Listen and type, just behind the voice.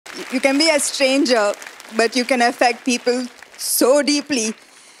You can be a stranger, but you can affect people so deeply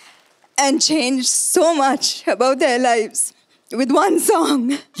and change so much about their lives with one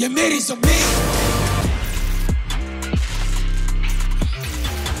song.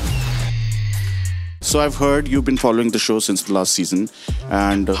 So I've heard you've been following the show since the last season,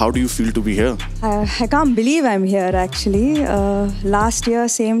 and how do you feel to be here? I can't believe I'm here actually. Last year,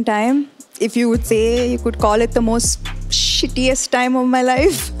 same time, if you would say, you could call it the most shittiest time of my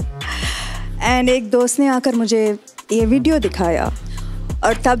life. And एक दोस्त ने आकर मुझे ये video दिखाया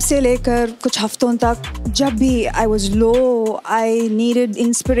और तब से लेकर कुछ हफ्तों तक जब भी I was low, I needed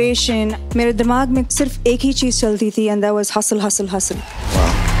inspiration, मेरे दिमाग में सिर्फ एक ही चीज़ चलती थी and that was hustle, hustle, hustle.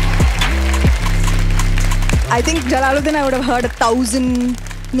 Wow. I think Jalaluddin I would have heard 1,000,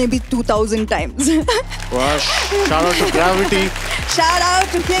 maybe 2,000 times. Wow. Shout out to Gravity. Shout out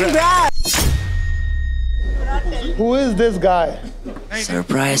to King Grav. Who is this guy?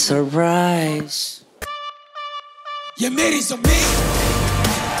 Surprise, surprise. ये मेरी ज़मीन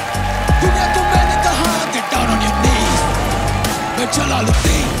दुनिया को मैंने कहा get down on your knees मैं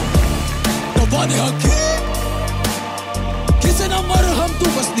जलालुद्दीन दवाने हकीम किसे ना मर हम तू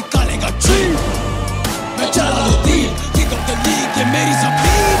बस निकालेगा चीन मैं Jalaluddin king of the league ये मेरी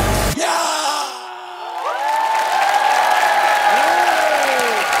ज़मीन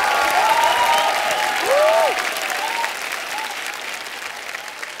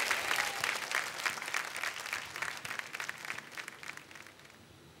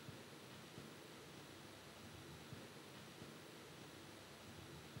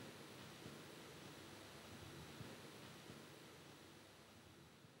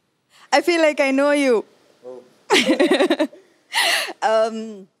I feel like I know you.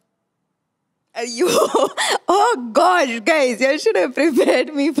 You. Oh God, guys, you should have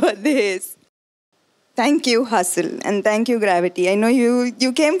prepared me for this. Thank you, Hustle, and thank you, Gravity. I know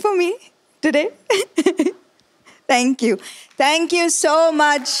you came for me today. Thank you. Thank you so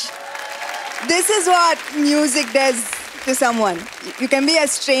much. This is what music does to someone. You can be a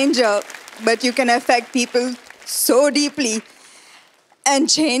stranger, but you can affect people so deeply and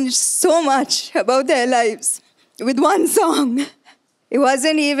change so much about their lives with one song. It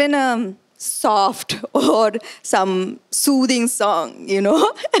wasn't even soft or some soothing song, you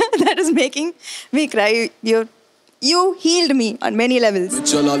know, that is making me cry. You healed me on many levels. मैं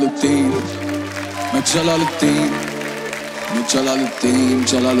जलालुद्दीन मैं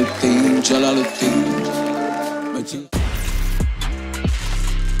जलालुद्दीन